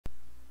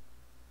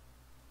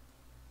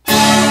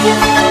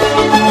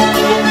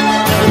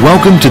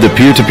Welcome to the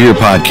Peer-to-Peer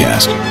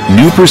Podcast,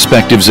 new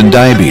perspectives in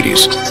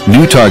diabetes,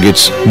 new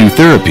targets, new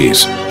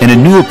therapies, and a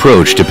new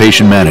approach to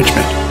patient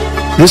management.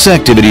 This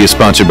activity is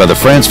sponsored by the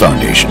France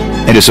Foundation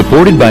and is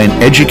supported by an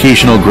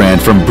educational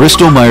grant from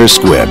Bristol-Myers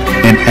Squibb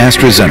and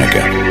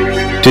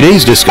AstraZeneca.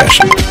 Today's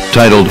discussion,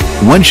 titled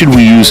When Should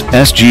We Use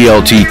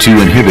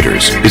SGLT2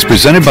 Inhibitors, is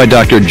presented by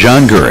Dr.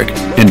 John Gurek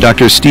and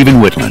Dr.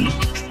 Stephen Whitland.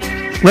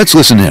 Let's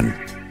listen in.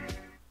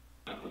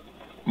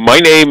 My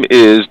name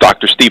is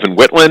Dr. Stephen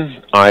Whitland.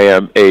 I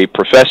am a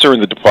professor in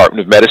the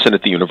Department of Medicine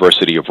at the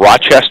University of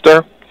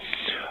Rochester.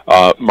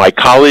 My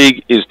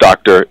colleague is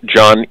Dr.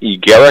 John E.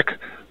 Gurek,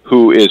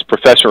 who is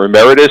Professor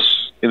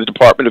Emeritus in the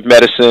Department of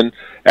Medicine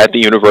at the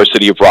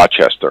University of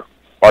Rochester.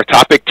 Our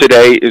topic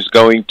today is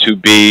going to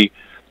be,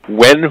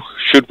 when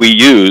should we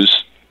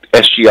use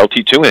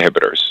SGLT2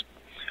 inhibitors?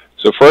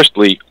 So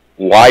firstly,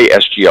 why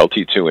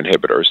SGLT2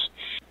 inhibitors?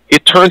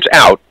 It turns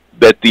out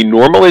that the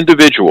normal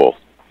individual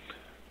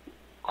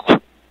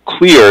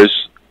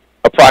clears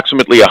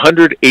approximately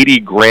 180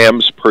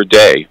 grams per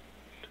day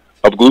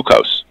of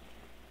glucose.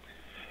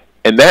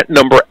 And that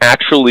number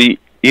actually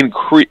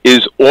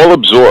is all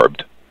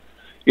absorbed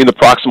in the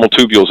proximal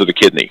tubules of the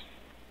kidney.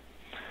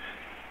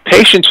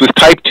 Patients with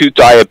type 2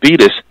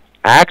 diabetes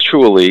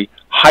actually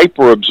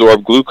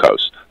hyperabsorb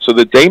glucose so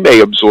that they may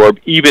absorb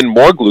even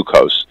more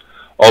glucose,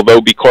 although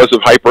because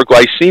of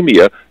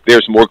hyperglycemia,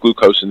 there's more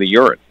glucose in the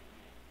urine.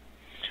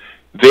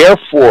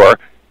 Therefore,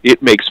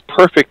 it makes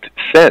perfect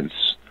sense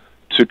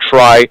to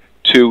try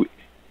to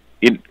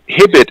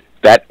inhibit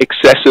that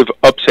excessive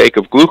uptake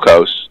of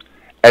glucose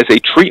as a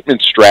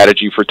treatment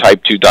strategy for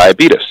type 2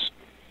 diabetes.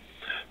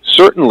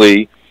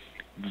 Certainly,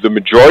 the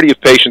majority of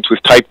patients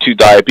with type 2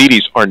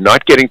 diabetes are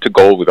not getting to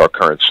goal with our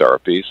current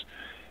therapies,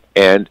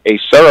 and a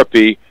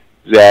therapy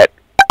that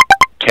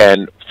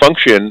can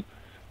function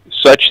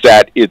such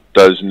that it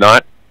does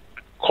not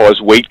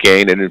cause weight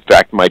gain and in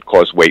fact might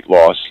cause weight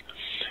loss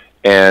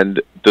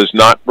and does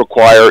not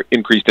require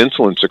increased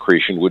insulin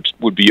secretion, which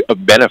would be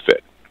of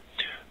benefit.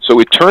 So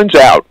it turns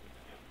out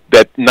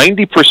that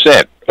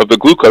 90% of the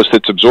glucose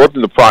that's absorbed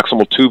in the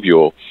proximal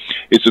tubule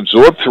is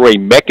absorbed through a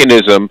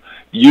mechanism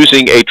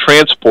using a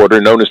transporter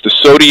known as the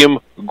sodium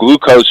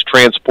glucose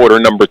transporter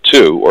number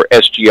 2, or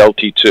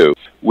SGLT2,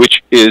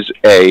 which is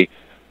a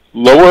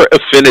lower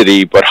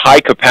affinity but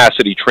high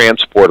capacity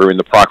transporter in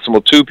the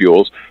proximal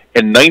tubules,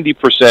 and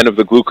 90% of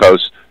the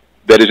glucose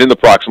that is in the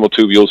proximal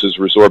tubules is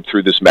resorbed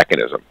through this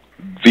mechanism.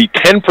 The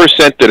 10%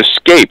 that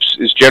escapes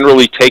is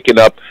generally taken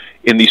up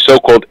in the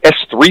so-called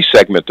S3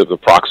 segment of the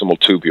proximal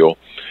tubule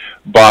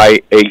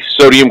by a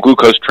sodium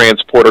glucose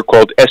transporter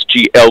called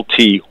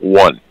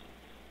SGLT1.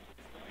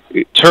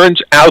 It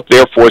turns out,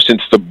 therefore,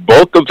 since the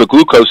bulk of the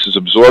glucose is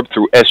absorbed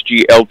through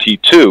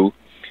SGLT2,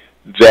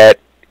 that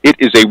it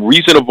is a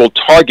reasonable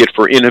target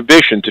for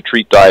inhibition to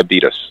treat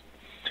diabetes.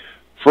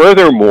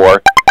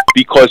 Furthermore,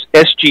 because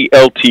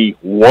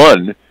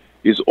SGLT1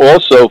 is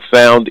also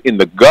found in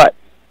the gut,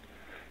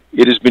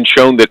 it has been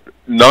shown that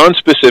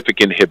nonspecific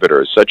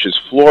inhibitors, such as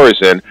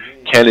fluorescein,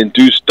 can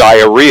induce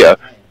diarrhea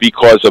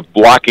because of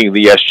blocking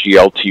the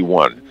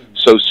SGLT1.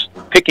 So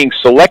picking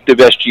selective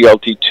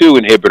SGLT2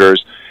 inhibitors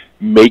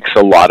makes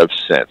a lot of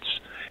sense.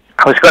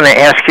 I was going to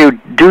ask you,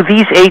 do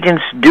these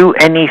agents do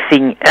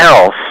anything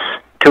else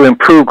to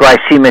improve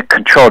glycemic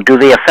control? Do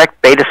they affect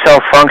beta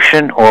cell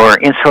function or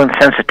insulin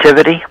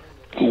sensitivity?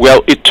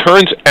 Well, it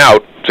turns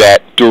out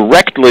that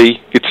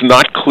directly it's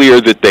not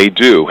clear that they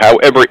do.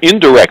 However,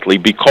 indirectly,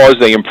 because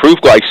they improve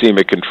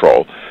glycemic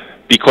control,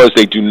 because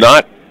they do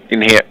not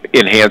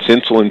enhance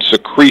insulin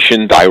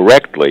secretion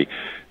directly,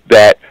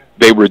 that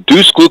they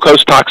reduce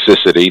glucose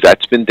toxicity,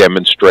 that's been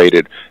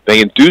demonstrated, they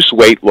induce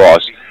weight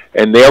loss,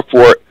 and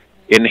therefore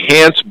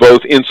enhance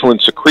both insulin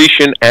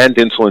secretion and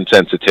insulin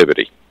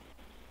sensitivity.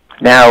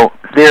 Now,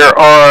 there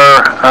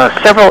are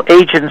several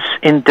agents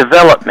in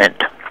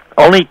development.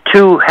 Only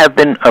 2 have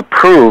been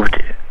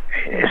approved.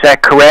 Is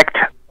that correct?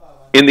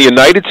 In the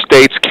United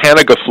States,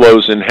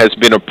 canagliflozin has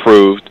been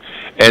approved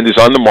and is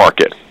on the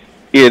market.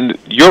 In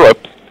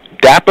Europe,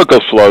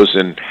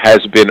 dapagliflozin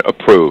has been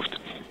approved.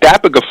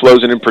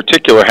 Dapagliflozin in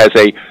particular has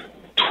a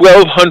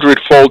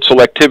 1,200-fold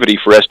selectivity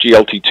for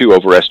SGLT2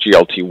 over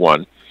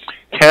SGLT1.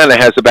 Cana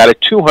has about a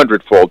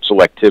 200-fold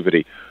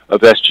selectivity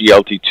of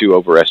SGLT2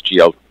 over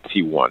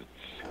SGLT1.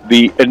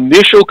 The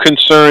initial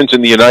concerns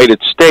in the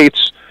United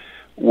States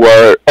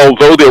were,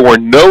 although there were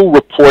no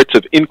reports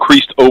of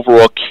increased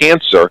overall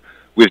cancer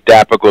with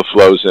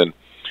dapagliflozin,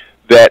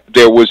 that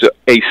there was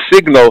a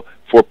signal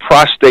for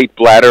prostate,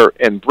 bladder,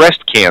 and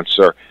breast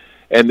cancer,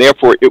 and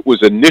therefore it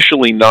was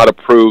initially not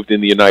approved in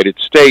the United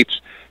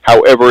States.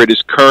 However, it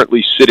is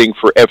currently sitting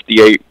for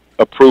FDA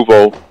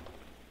approval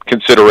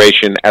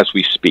consideration as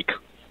we speak.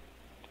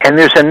 And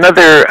there's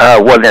another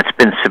one that's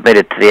been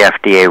submitted to the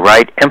FDA,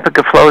 right?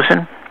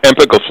 Empagliflozin?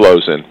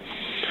 Empagliflozin.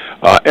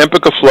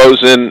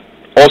 Empagliflozin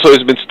also has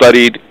been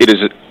studied. It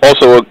is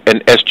also an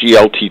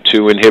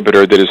SGLT2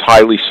 inhibitor that is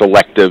highly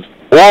selective.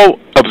 All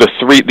of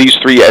these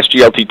three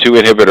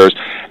SGLT2 inhibitors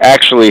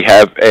actually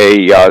have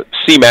a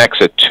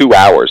Cmax at 2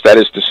 hours. That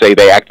is to say,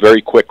 they act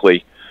very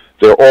quickly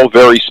They're all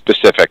very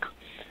specific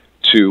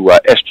to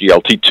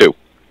SGLT2.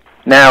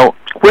 Now,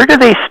 where do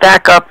they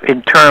stack up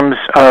in terms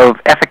of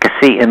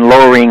efficacy in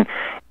lowering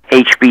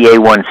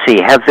HbA1c?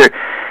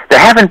 There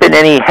haven't been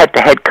any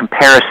head-to-head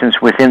comparisons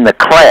within the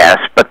class,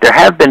 but there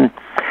have been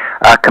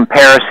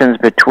comparisons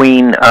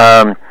between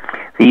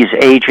these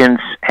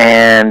agents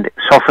and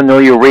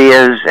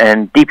sulfonylureas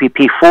and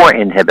DPP-4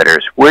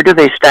 inhibitors. Where do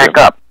they stack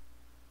up?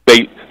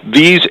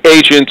 These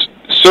agents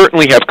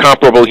certainly have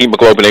comparable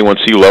hemoglobin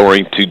A1c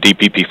lowering to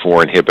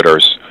DPP-4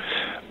 inhibitors.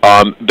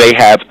 They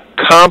have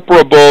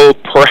comparable,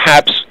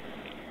 perhaps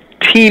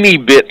teeny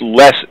bit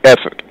less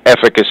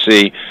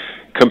efficacy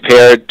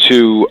compared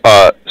to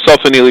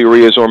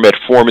sulfonylureas or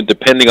metformin,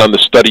 depending on the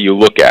study you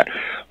look at.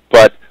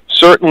 But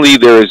certainly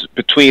there is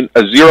between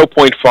a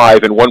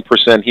 0.5 and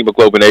 1%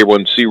 hemoglobin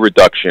A1c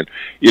reduction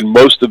in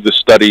most of the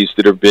studies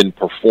that have been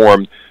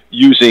performed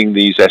using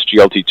these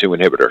SGLT2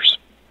 inhibitors.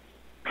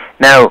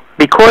 Now,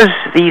 because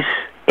these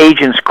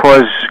agents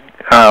cause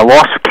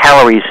loss of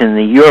calories in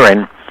the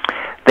urine,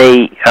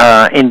 they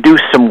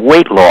induce some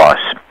weight loss.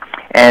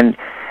 And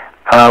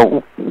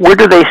where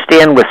do they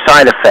stand with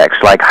side effects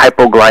like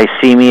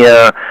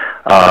hypoglycemia,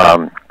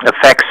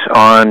 effects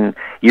on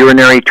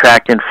urinary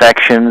tract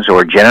infections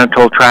or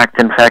genital tract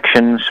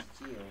infections?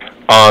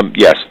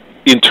 Yes.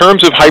 In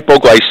terms of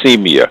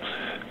hypoglycemia,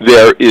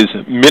 there is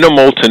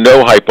minimal to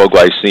no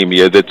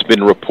hypoglycemia that's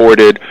been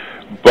reported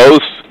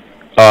both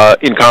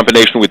in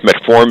combination with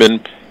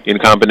metformin, in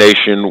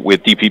combination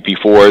with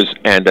DPP-4s,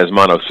 and as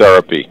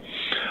monotherapy.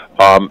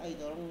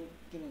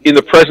 In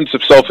the presence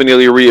of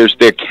sulfonylureas,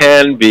 there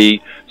can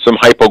be some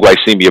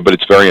hypoglycemia, but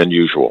it's very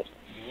unusual.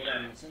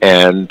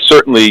 And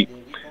certainly,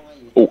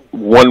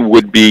 one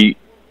would be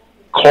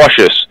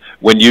cautious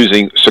when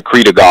using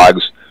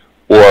secretagogues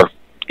or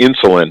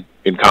insulin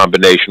in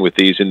combination with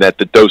these, in that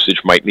the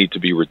dosage might need to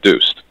be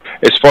reduced.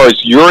 As far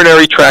as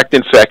urinary tract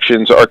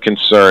infections are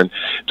concerned,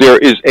 there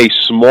is a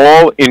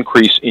small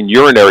increase in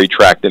urinary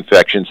tract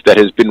infections that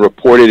has been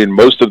reported in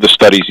most of the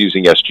studies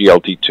using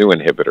SGLT2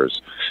 inhibitors.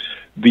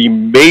 The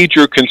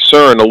major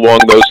concern along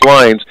those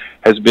lines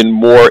has been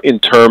more in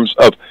terms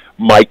of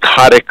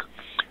mycotic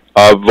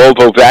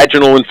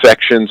vulvovaginal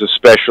infections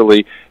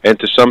especially, and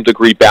to some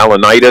degree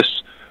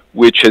balanitis,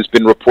 which has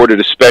been reported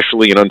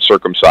especially in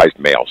uncircumcised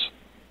males.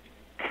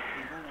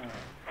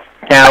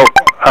 Now,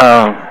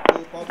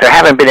 there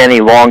haven't been any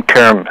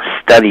long-term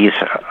studies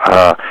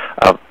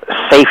of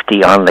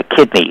safety on the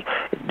kidney.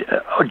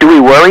 Do we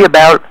worry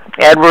about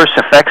adverse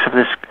effects of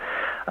this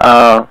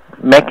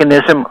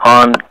mechanism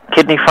on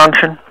kidney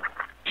function?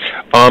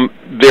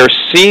 There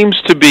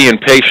seems to be in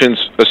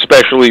patients,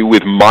 especially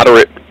with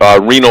moderate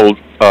renal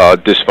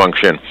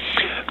dysfunction,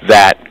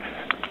 that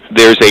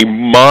there's a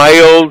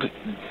mild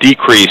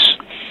decrease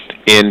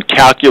in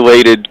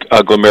calculated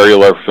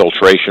glomerular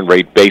filtration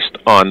rate based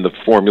on the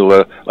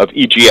formula of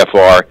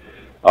EGFR,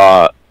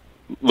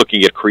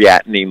 looking at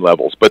creatinine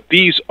levels. But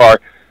these are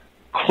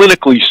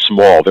clinically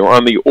small. They're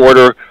on the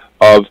order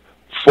of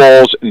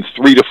falls in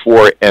 3 to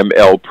 4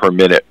 ml per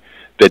minute.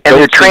 And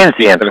they're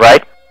transient,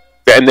 right?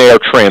 And they are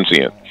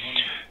transient.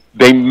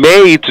 They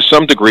may, to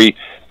some degree,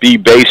 be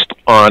based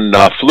on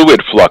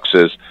fluid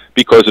fluxes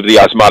because of the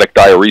osmotic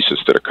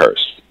diuresis that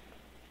occurs.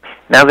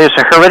 Now, there's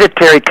a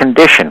hereditary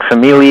condition,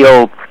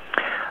 familial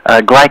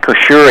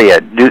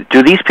glycosuria.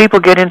 Do these people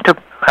get into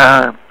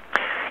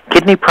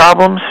kidney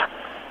problems?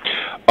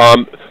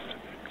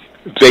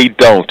 They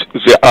don't.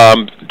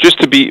 Just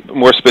to be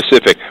more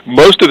specific,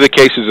 most of the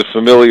cases of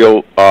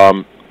familial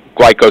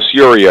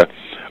glycosuria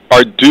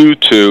are due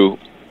to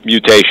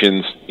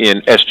mutations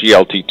in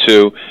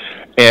SGLT2,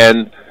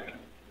 and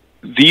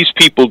these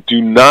people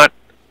do not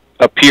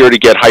appear to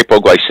get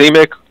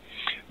hypoglycemic.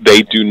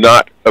 They do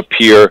not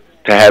appear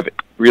to have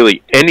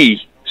really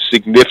any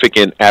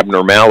significant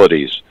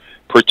abnormalities,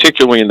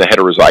 particularly in the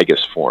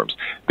heterozygous forms.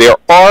 There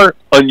are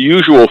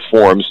unusual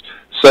forms,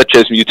 such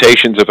as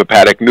mutations of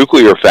hepatic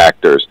nuclear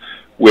factors,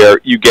 where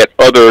you get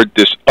other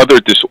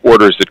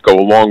disorders that go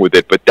along with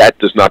it, but that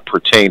does not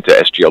pertain to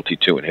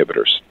SGLT2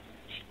 inhibitors.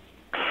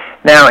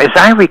 Now, as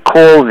I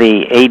recall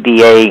the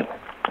ADA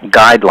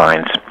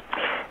guidelines,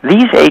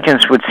 these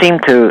agents would seem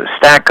to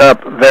stack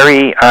up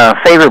very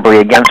favorably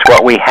against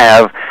what we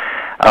have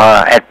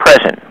at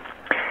present.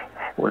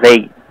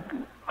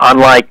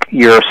 Unlike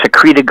your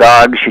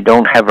secretagogues, you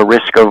don't have a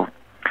risk of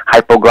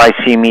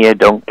hypoglycemia,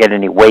 don't get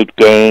any weight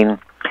gain.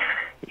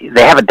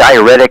 They have a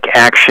diuretic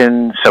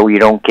action, so you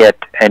don't get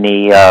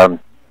any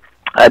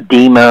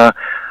edema.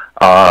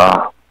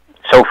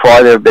 So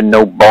far, there have been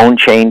no bone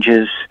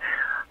changes.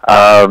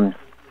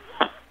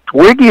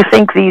 Where do you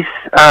think these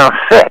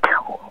fit?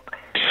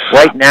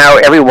 Right now,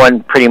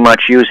 everyone pretty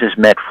much uses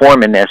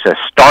metformin as a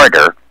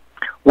starter.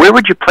 Where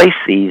would you place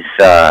these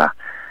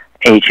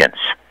agents?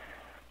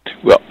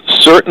 Well,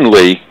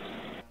 certainly,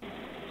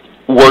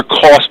 were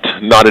cost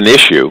not an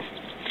issue,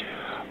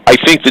 I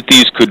think that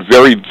these could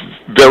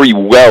very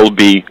well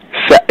be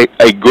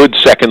a good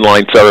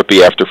second-line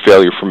therapy after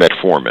failure for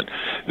metformin.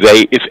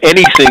 They, if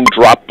anything,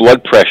 drop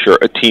blood pressure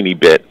a teeny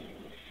bit.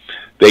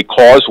 They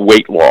cause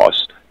weight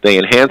loss. They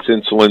enhance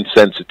insulin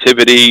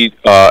sensitivity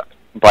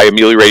by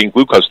ameliorating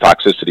glucose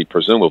toxicity,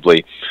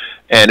 presumably,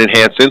 and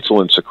enhance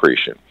insulin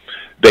secretion.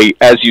 They,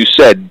 as you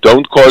said,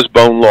 don't cause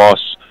bone loss.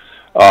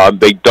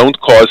 They don't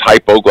cause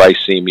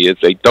hypoglycemia.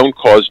 They don't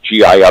cause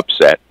GI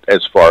upset,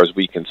 as far as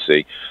we can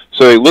see.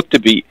 So they look to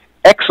be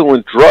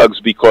excellent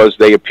drugs because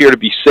they appear to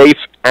be safe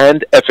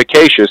and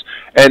efficacious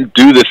and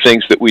do the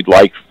things that we'd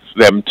like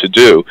them to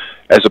do,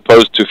 as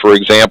opposed to, for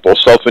example,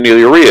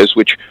 sulfonylureas,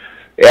 which,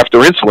 after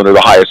insulin,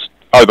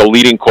 are the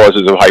leading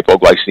causes of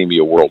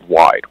hypoglycemia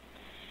worldwide.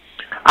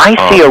 I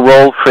see a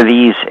role for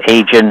these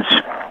agents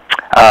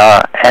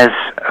as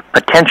a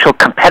potential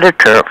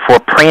competitor for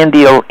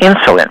prandial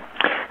insulin.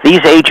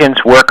 These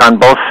agents work on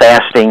both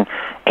fasting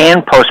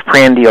and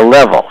postprandial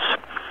levels.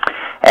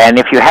 And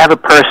if you have a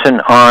person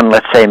on,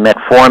 let's say,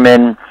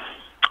 metformin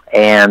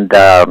and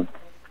a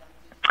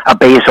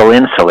basal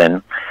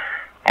insulin,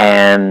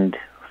 and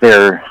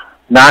they're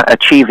not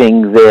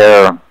achieving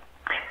their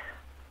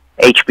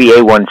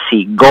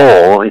HbA1c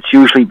goal, it's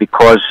usually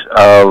because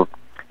of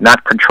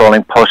not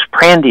controlling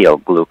postprandial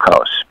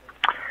glucose.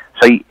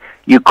 So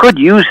you could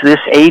use this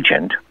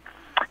agent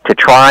to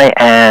try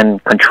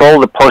and control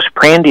the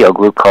postprandial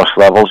glucose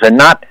levels and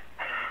not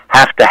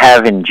have to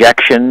have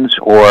injections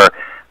or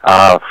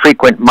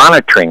frequent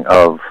monitoring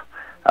of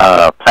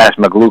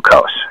plasma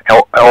glucose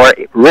or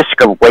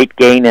risk of weight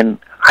gain and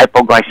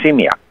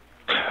hypoglycemia.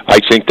 I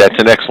think that's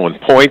an excellent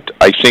point.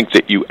 I think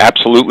that you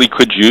absolutely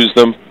could use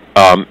them,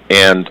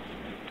 and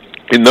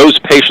in those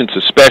patients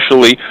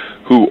especially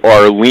who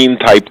are lean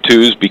type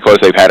 2s because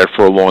they've had it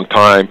for a long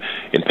time,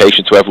 in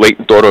patients who have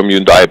latent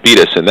autoimmune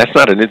diabetes, and that's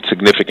not an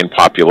insignificant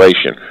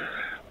population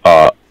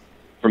of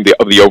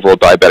the overall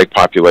diabetic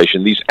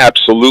population, these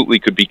absolutely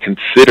could be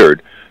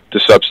considered to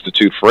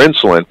substitute for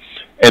insulin.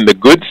 And the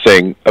good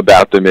thing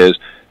about them is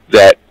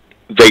that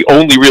they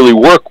only really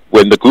work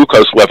when the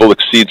glucose level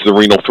exceeds the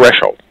renal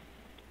threshold.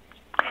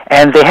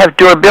 And they have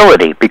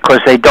durability because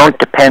they don't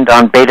depend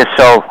on beta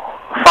cell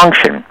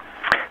function.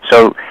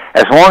 So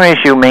as long as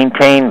you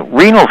maintain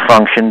renal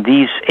function,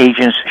 these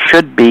agents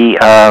should be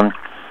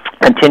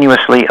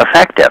continuously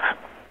effective.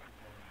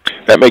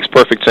 That makes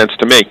perfect sense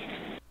to me.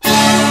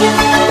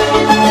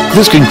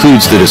 This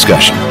concludes the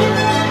discussion.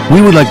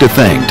 We would like to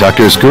thank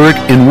Drs. Gurk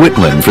and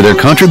Whitland for their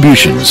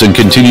contributions and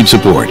continued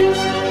support.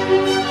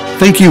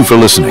 Thank you for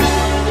listening.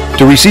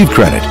 To receive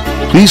credit,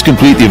 please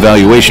complete the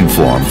evaluation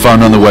form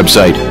found on the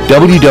website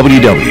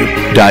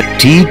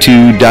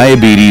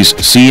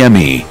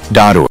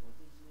www.t2diabetescme.org.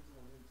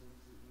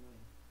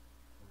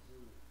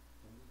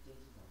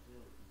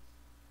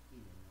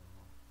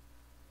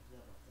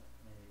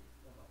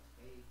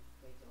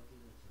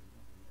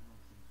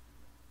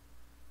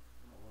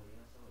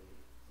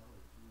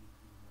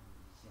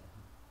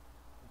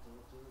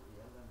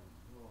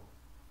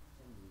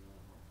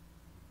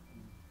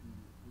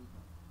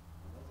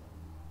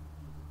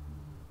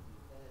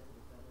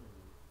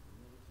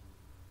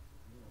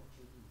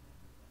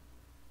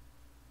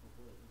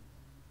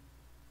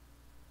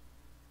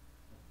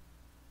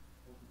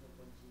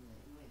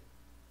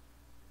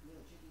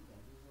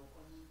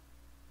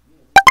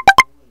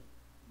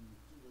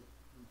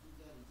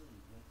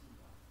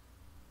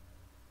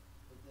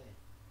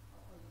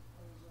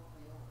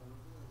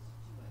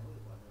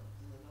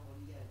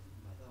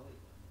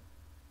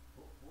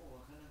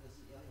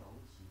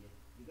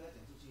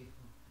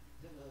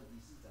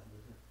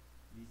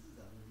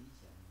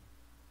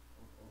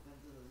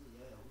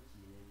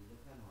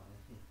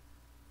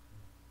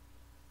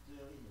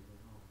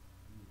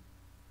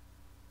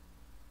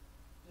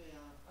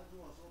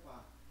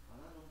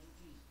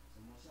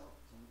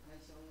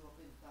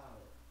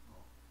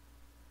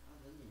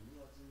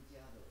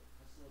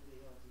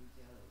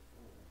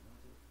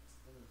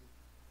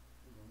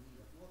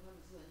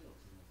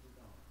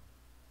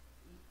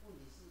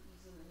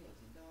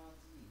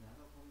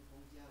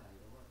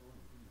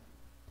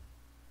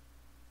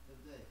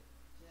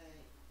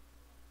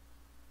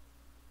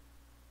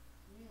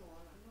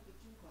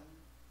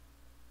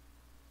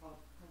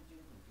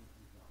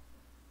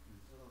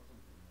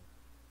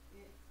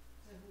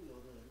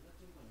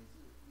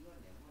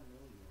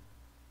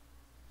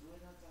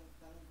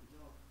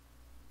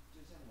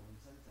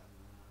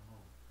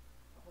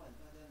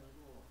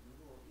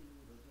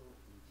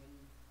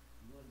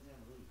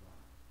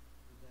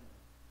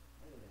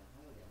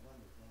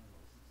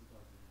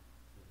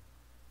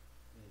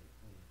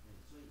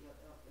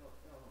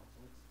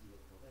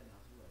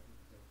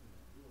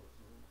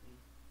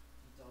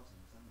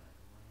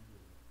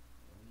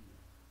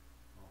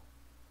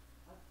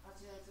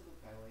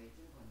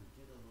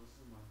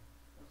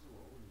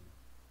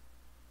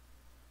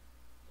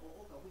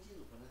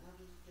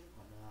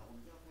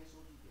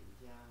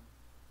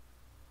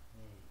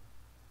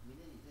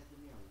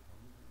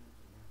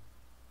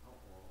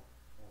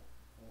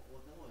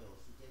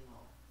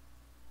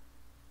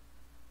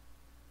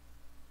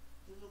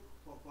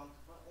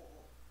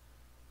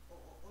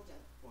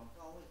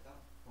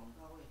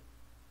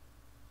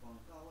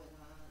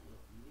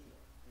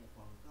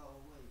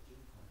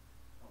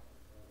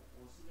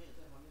我是没有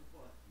在旁边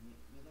挂，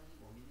没关系，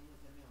我明天会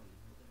在庙。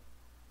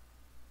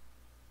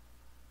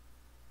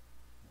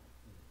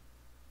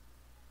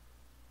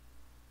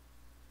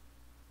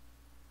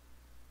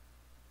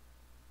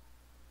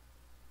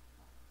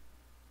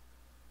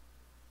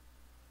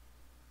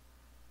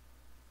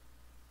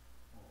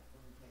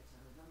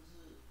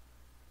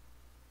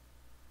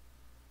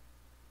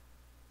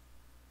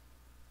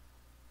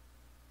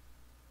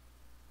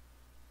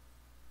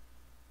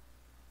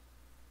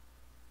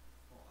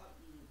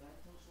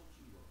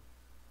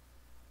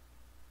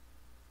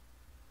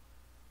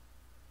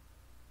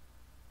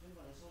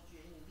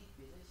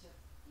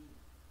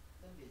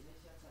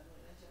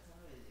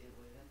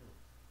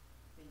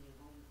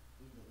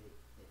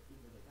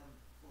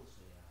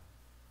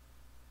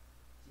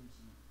是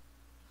毋是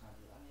卡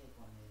着安尼个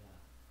关系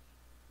啦？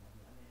卡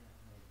着安尼啦，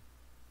嘿。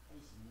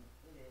伊是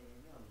迄个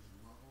庙里是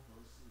我讲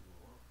合适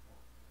无？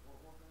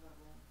我感觉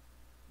讲，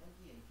咱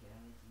既然摕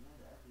人的钱，咱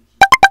就爱对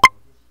社会好，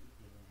这是一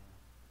定的啊。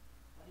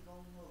啊，你讲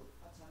好，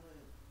啊，参会，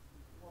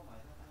我嘛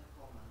会当安尼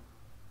讲啊。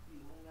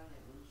比如讲，咱的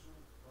文书、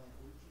文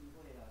具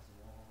费啦，什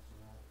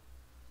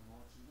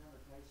么其他的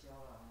开销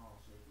啦，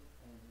吼，水电，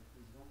就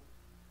是讲，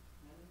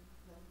咱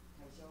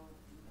开销，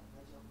平常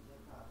开销比较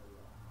大的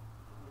啦，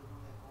就可以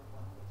放在公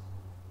关费什么，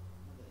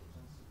那个也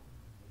算是我们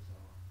的开销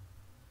啊，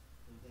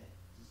对不对？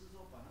只是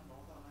说把它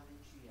挪到那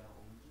边去啊，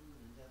我们就是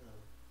人家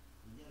的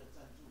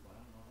赞助，把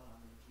它挪到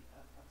那边去，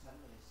参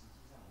会实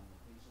际上我们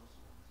可以说是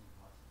我们自己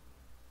花钱的。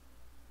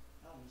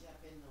那我们现在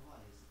编的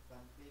话也是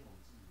编我们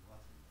自己花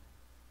钱的，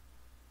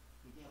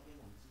一定要编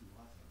我们自己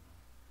花钱的，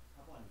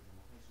不然你怎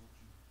么开收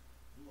据？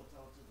如果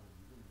照这种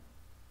理论呢，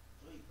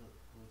所以可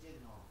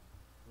见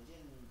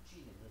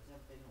去年的这样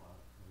编法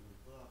可能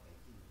都要改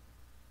进了。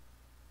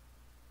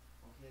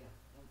OK 了，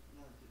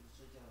那就是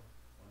睡觉了，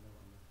完了，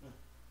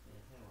哎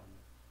呀太晚了，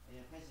哎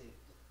呀拍谁？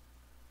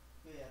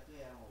对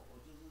啊，我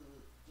就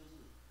是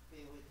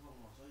背会痛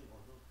哦，所以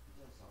我都比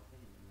较少跟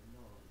你们联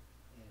络，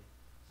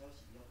消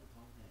息比较不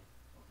通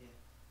，OK，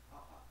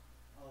 好，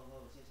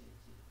谢谢，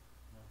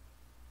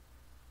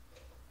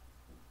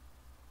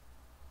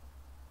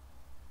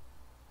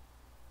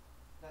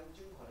咱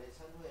捐款的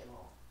参会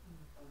吼，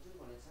咱捐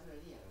款的参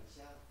会你也通写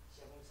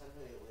讲参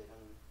会的话，人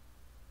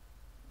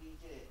你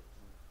这个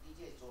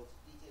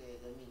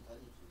人民团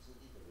体组织，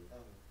你就袂当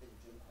变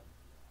捐款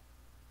去啊。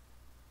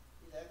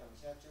你来讲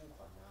写捐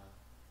款啊。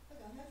要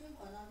讲写捐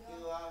款啊，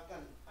对啊，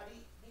干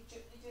你这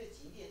个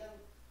钱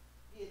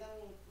你会当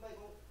莫讲，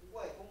我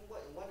会讲我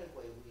用阮的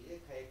会费咧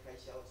开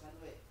销参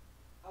会，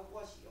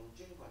我是用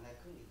捐款来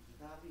藏伫其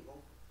他，比如讲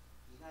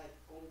其他的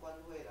公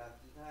关费啦，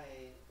其他的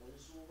文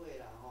书费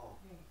啦，吼。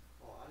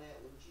安尼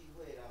文具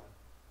费啦，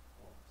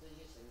这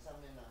些钱上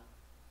面啦，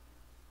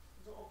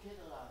是 OK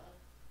的啦。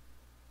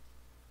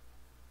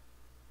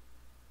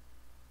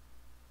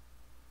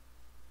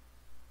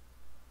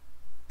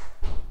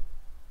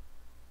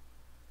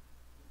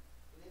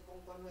你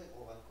公关费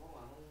5万块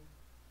嘛，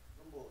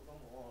拢无经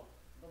过我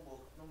拢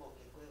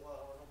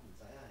毋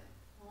知影诶。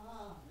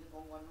你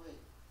公关费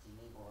一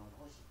年5万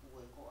块是有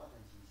诶够，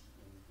但是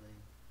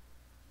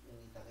用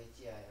伫大家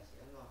食诶，是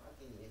安怎？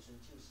今年诶春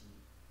酒是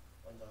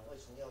完全为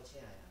崇耀请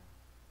诶啊。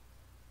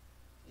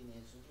今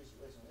年春酒是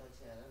为崇耀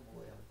请诶，咱无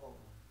话通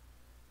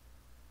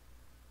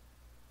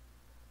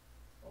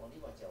讲。你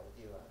嘛食有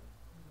着啊？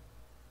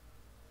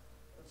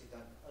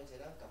而且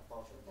咱共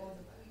包上济转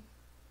来。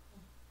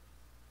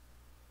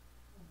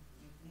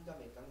你敢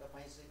会感觉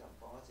歹势共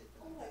包啊济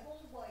转来？讲来讲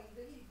去，伊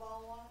就一直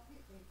包啊，讲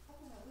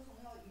来为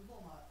崇耀银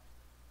凤嘛。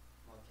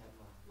嘛欠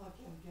嘛。嘛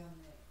欠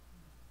嘞。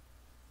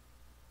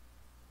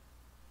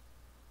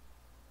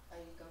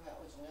你感觉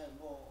为崇耀银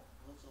凤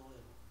好做伙无？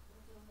好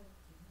做伙，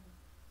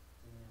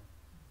真好。真诶啊。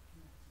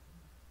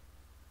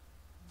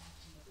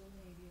做内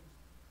敛，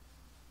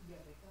也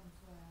袂讲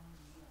出来啊，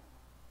伊嘛。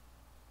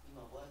伊嘛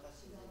无爱甲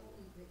新人。